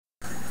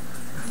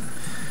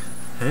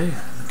Hey,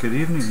 good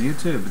evening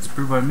YouTube, it's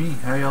Brew by me.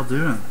 How y'all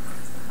doing?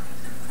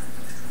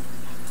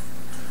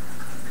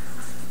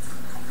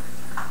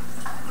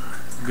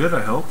 Good,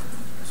 I hope.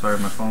 Sorry,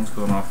 my phone's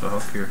going off the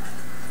hook here.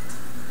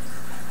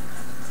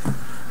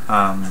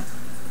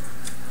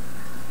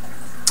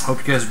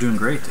 Hope you guys are doing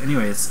great.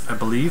 Anyways, I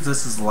believe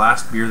this is the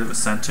last beer that was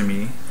sent to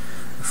me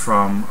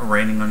from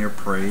Reigning on Your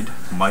Parade,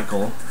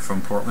 Michael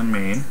from Portland,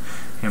 Maine.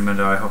 Him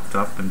and I hooked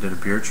up and did a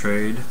beer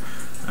trade.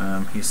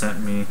 He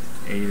sent me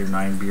 8 or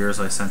 9 beers.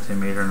 I sent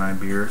him 8 or 9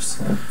 beers.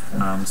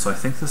 So I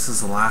think this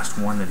is the last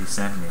one that he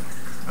sent me.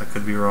 I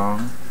could be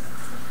wrong.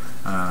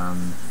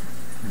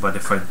 But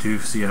if I do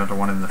see another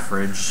one in the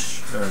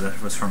fridge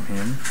that was from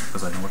him,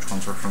 because I know which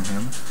ones were from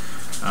him,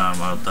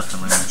 I'll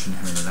definitely mention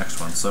him in the next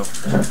one. So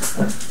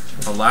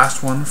the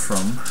last one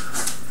from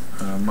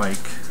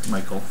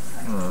Michael,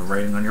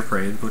 Reigning on Your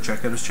Parade. Go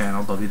check out his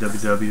channel,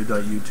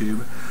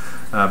 www.youtube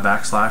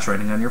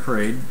 /Reigning on Your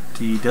Parade.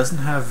 He doesn't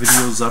have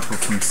videos up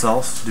of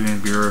himself doing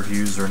beer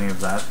reviews or any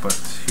of that, but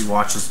he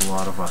watches a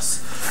lot of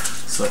us.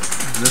 So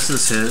this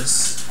is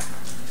his.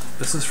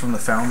 This is from the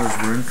Founders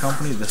Brewing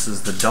Company. This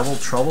is the Double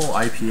Trouble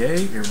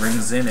IPA. It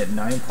rings in at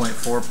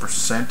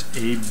 9.4%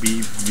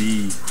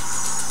 ABV.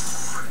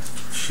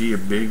 She a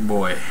big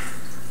boy.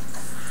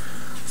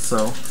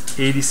 So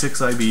 86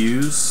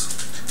 IBUs.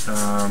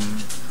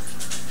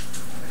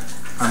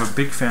 I'm a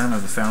big fan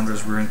of the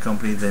Founders Brewing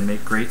Company. They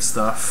make great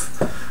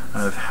stuff.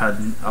 I've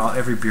had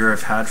every beer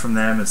I've had from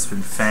them. It's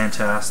been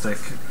fantastic.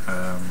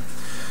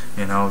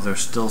 You know, there's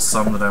still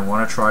some that I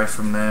want to try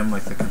from them,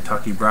 like the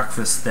Kentucky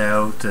Breakfast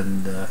Stout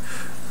and a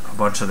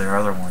bunch of their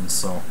other ones.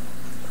 So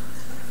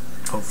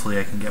hopefully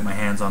I can get my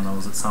hands on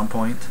those at some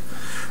point.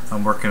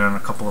 I'm working on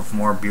a couple of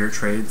more beer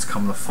trades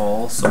come the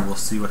fall, so we'll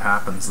see what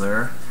happens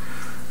there.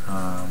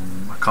 A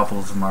couple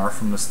of them are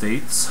from the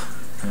States,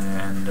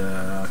 and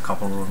a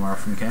couple of them are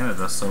from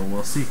Canada, so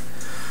we'll see.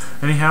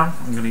 Anyhow,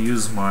 I'm going to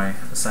use my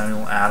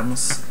Samuel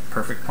Adams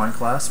Perfect Pint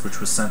Glass, which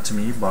was sent to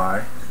me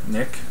by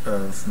Nick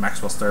of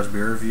Maxwell Stars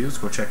Beer Reviews.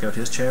 Go check out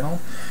his channel.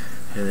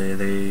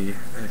 They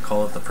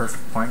call it the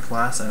Perfect Pint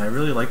Glass, and I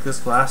really like this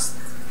glass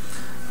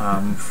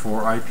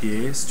for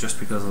IPAs just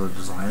because of the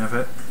design of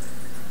it.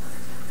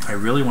 I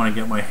really want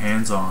to get my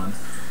hands on.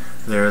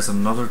 There's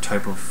another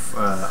type of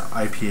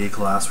IPA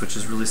glass which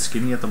is really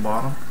skinny at the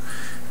bottom,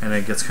 and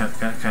it gets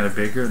kind of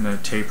bigger and then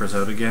it tapers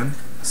out again.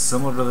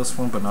 Similar to this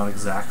one, but not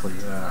exactly.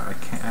 I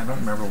don't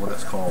remember what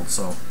it's called.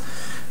 So,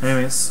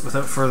 anyways,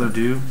 without further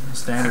ado,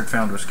 standard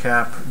Founders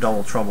Cap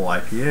Double Trouble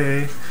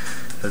IPA.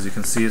 As you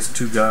can see, it's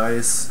 2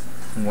 guys.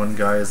 One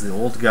guy is the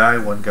old guy,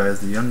 one guy is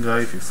the young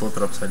guy. If you flip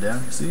it upside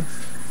down, you see.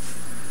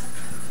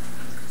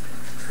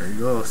 There you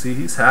go. See,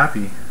 he's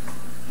happy.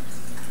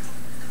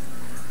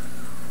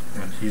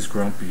 And he's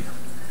grumpy.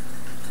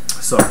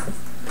 So,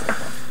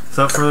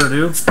 without further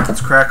ado,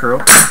 let's crack her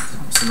open.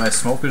 Some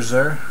nice smokage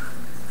there.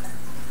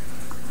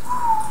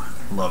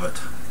 Love it.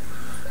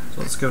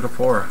 So let's give it a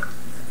pour.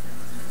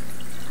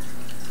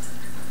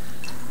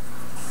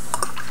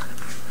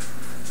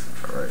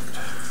 Alright.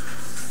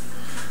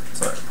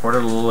 So I poured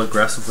it a little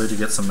aggressively to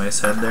get some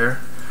nice head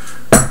there.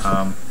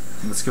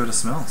 Let's give it a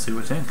smell, see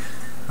what you think.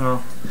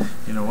 Oh,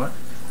 you know what?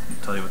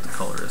 I'll tell you what the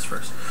color is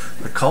first.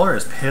 The color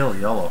is pale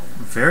yellow.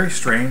 Very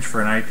strange for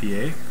an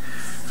IPA.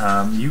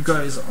 You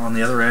guys on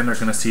the other end are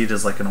going to see it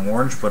as like an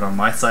orange, but on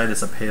my side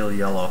it's a pale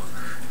yellow.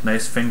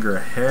 Nice finger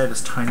ahead,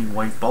 it's tiny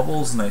white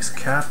bubbles, nice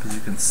cap as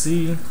you can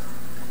see.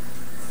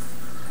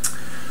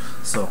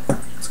 So,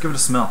 let's give it a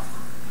smell.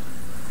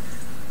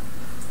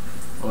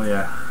 Oh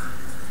yeah.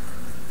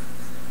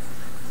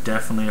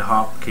 Definitely a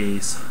hop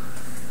case.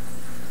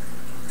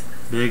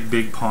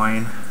 Big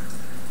pine.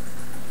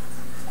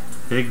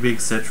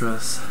 Big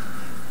citrus.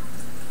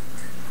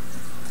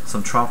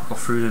 Some tropical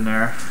fruit in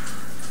there.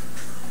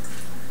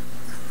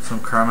 Some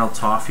caramel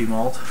toffee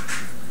malt.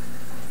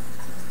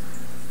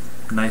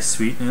 Nice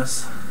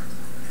sweetness.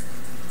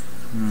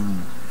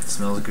 It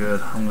smells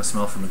good. I'm going to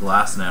smell from the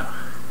glass now.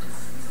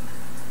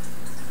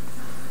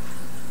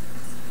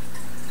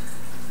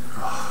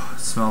 Oh, it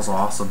smells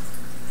awesome.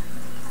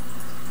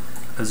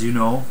 As you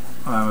know,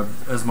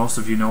 as most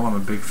of you know, I'm a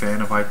big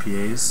fan of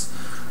IPAs.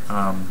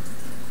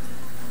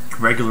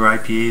 Regular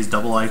IPAs,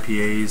 double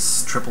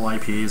IPAs, triple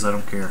IPAs, I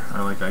don't care.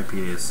 I like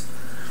IPAs.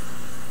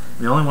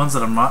 The only ones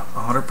that I'm not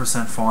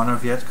 100% fond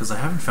of yet, because I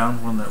haven't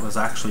found one that was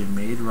actually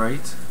made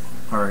right,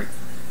 or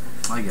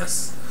I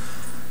guess,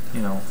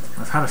 you know,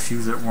 I've had a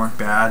few that weren't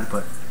bad,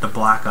 but the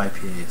black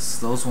IPAs,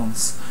 those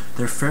ones,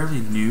 they're fairly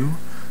new,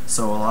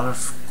 so a lot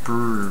of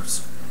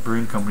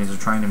brewing companies are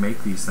trying to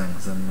make these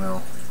things, and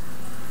well,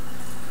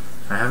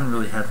 I haven't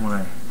really had one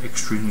I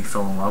extremely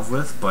fell in love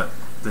with, but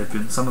they've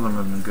been, some of them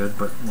have been good,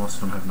 but most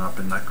of them have not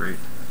been that great.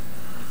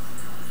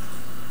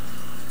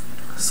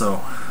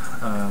 So,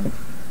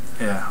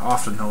 yeah,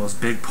 often those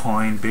big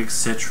pine, big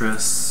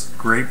citrus,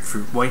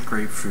 grapefruit, white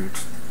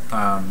grapefruit,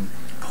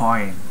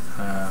 pine,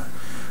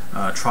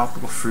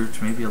 tropical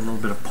fruit, maybe a little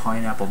bit of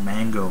pineapple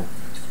mango.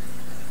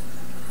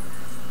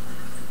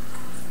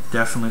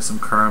 Definitely some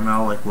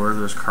caramel, like where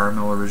there's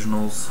caramel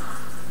originals.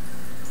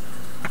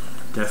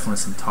 Definitely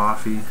some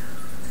toffee.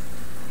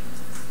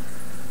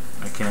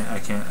 I can't.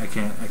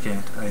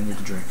 I need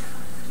to drink.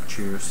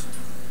 Cheers.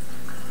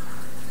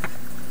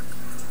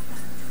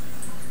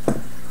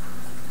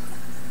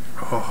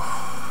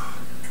 Oh.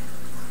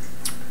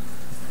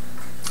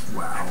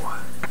 Wow.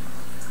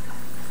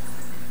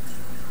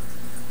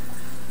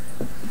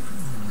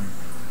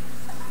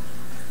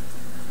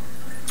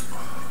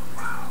 Oh,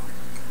 wow.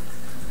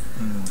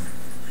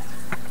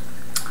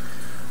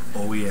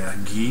 Oh yeah,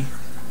 Guy.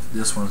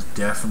 This one's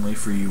definitely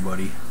for you,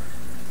 buddy.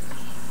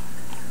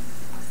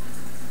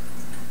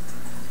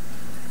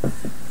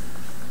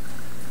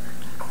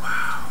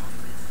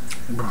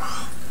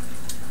 Wow.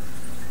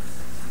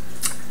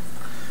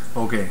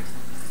 Okay.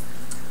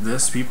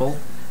 This, people,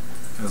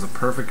 is a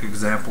perfect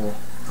example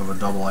of a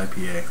double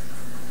IPA.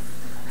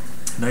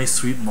 Nice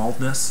sweet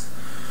maltness,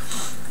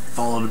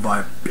 followed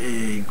by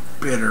big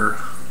bitter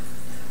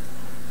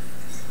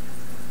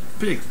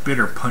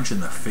punch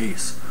in the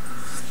face.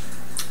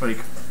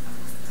 Like,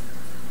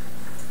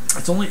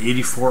 it's only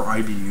 84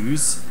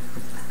 IBUs,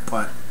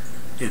 but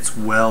it's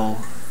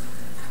well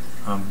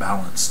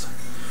balanced.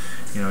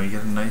 You know, you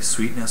get a nice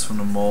sweetness from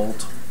the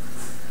malt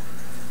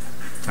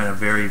and a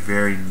very,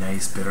 very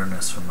nice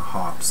bitterness from the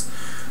hops.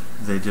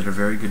 They did a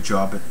very good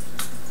job at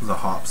the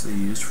hops they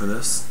used for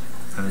this,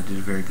 and they did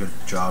a very good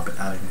job at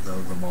adding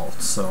the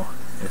malt. So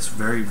it's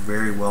very,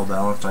 very well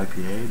balanced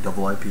IPA,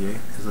 double IPA.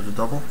 Is it a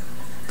double?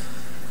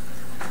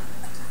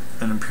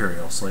 An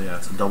Imperial, so yeah,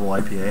 it's a double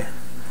IPA.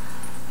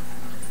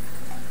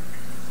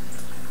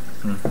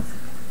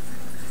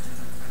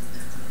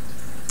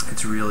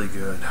 It's really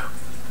good.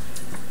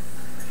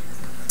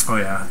 Oh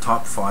yeah,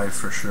 top 5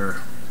 for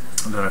sure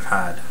that I've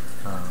had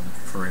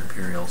for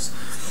Imperials.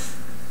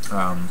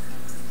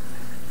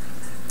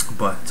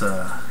 But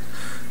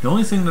the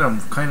only thing that I'm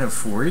kind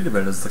of worried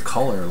about is the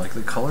color. Like,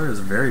 the color is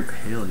very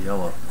pale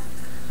yellow.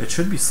 It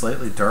should be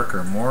slightly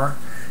darker, more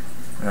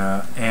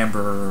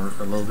amber,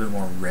 a little bit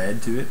more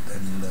red to it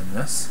than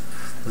this.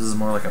 This is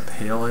more like a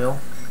pale ale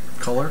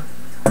color.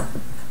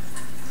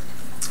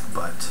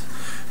 But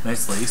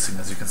nice lacing,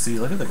 as you can see.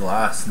 Look at the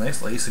glass.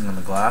 Nice lacing on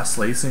the glass.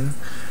 Lacing,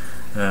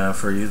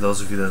 for you,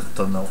 those of you that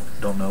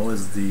don't know,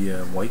 is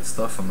the white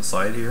stuff on the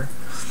side here.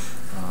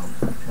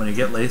 When you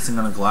get lacing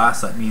on a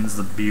glass, that means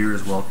the beer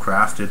is well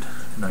crafted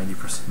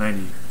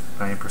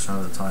 99%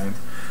 of the time.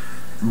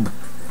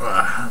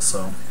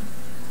 So,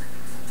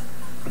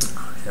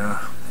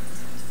 yeah,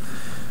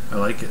 I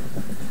like it.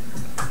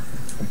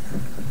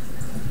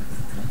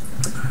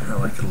 I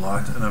like it a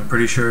lot, and I'm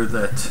pretty sure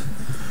that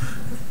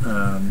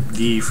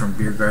Guy from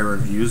Beer Guy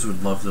Reviews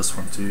would love this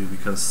one too,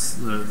 because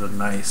the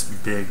nice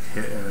big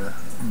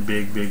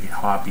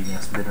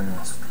hoppiness,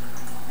 bitterness.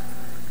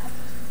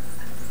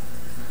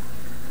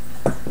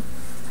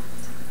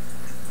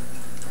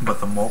 But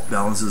the malt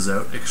balances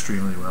out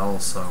extremely well,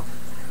 so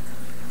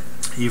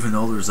even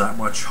though there's that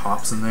much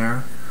hops in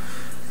there,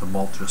 the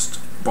malt just,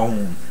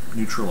 boom,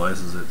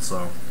 neutralizes it.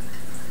 So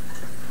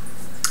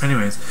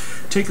anyways,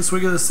 take a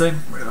swig of this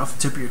thing right off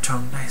the tip of your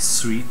tongue. Nice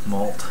sweet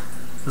malt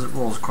as it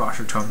rolls across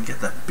your tongue. You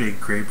get that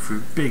big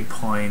grapefruit, big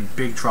pine,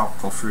 big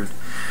tropical fruit.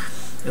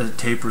 As it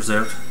tapers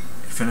out, it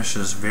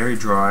finishes very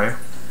dry,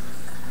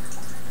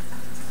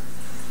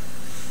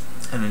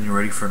 and then you're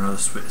ready for another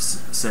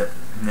sip.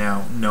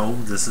 Now,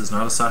 no, this is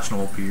not a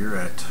sessionable beer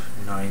at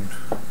 9.4%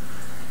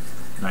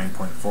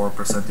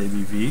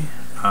 ABV,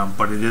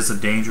 but it is a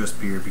dangerous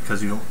beer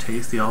because you don't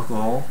taste the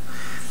alcohol,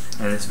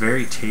 and it's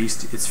very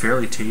tasty. It's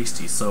fairly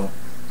tasty. So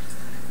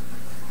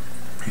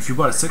if you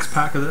bought a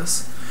 6-pack of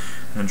this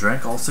and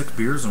drank all 6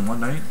 beers in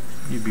one night,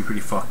 you'd be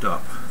pretty fucked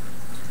up.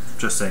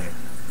 Just saying.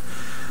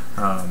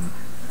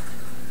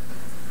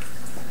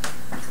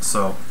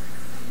 So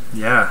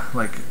yeah,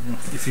 like,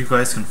 if you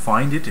guys can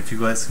find it, if you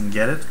guys can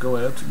get it, go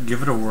out,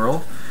 give it a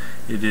whirl.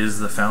 It is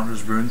the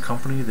Founders Brewing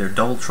Company. They're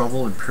Double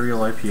Trouble Imperial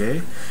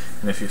IPA,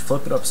 and if you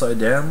flip it upside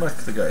down, look,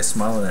 the guy's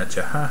smiling at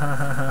you. Ha ha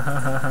ha ha ha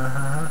ha ha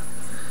ha.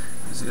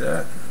 You see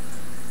that?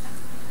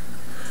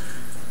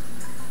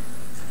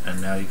 And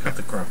now you got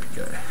the grumpy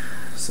guy.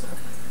 So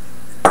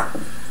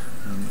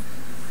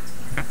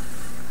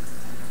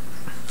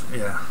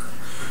yeah,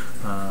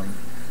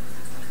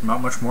 not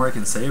much more I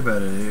can say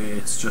about it.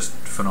 It's just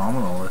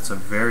phenomenal. It's a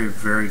very,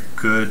 very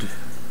good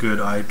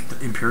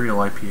Imperial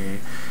IPA.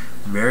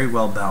 Very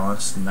well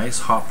balanced,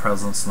 nice hop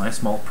presence,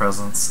 nice malt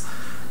presence.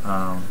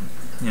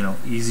 You know,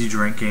 easy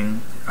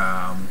drinking.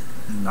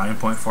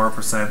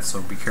 9.4%.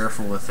 So be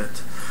careful with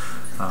it.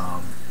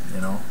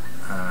 You know,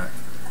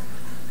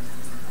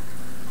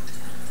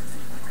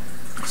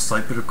 a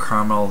slight bit of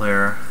caramel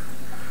there.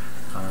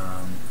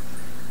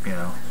 You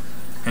know.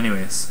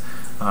 Anyways.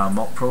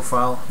 Malt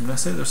profile, I'm going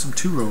to say there's some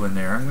two-row in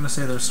there. I'm going to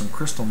say there's some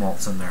crystal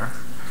malts in there.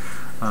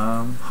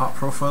 Hop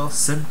profile,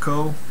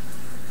 Simcoe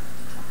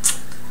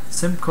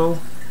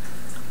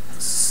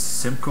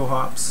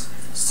hops,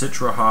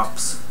 Citra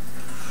hops,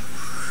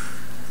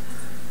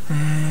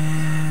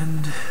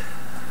 and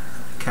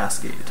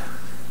Cascade.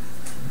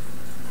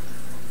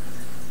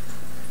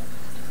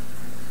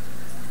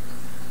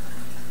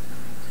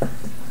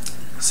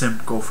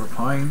 Simcoe for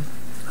pine,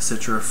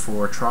 Citra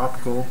for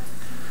tropical,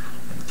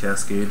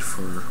 Cascade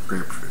for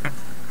grapefruit.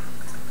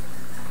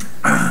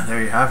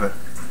 There you have it.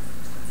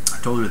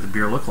 I told you what the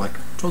beer looked like.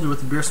 I told you what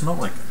the beer smelled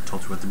like. I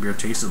told you what the beer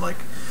tasted like.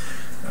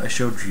 I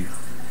showed you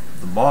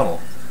the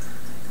bottle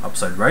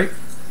upside right,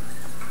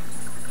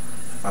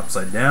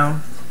 upside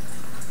down.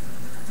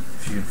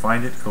 If you can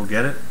find it, go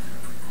get it.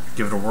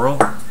 Give it a whirl.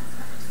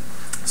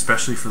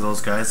 Especially for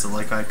those guys that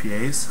like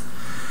IPAs.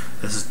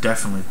 This is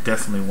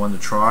definitely one to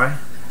try.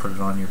 Put it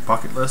on your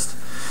bucket list.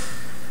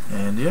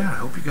 And yeah, I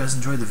hope you guys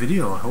enjoyed the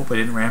video. I hope I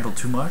didn't ramble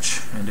too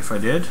much. And if I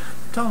did,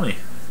 tell me.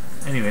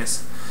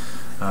 Anyways,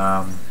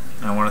 I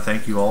want to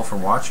thank you all for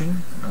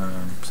watching.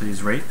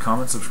 Please rate,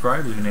 comment,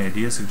 subscribe. If you have any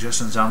ideas,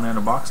 suggestions down there in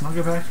the box, and I'll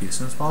get back to you as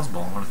soon as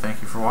possible. I want to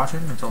thank you for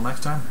watching. Until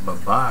next time,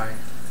 bye-bye.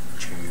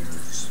 Cheers.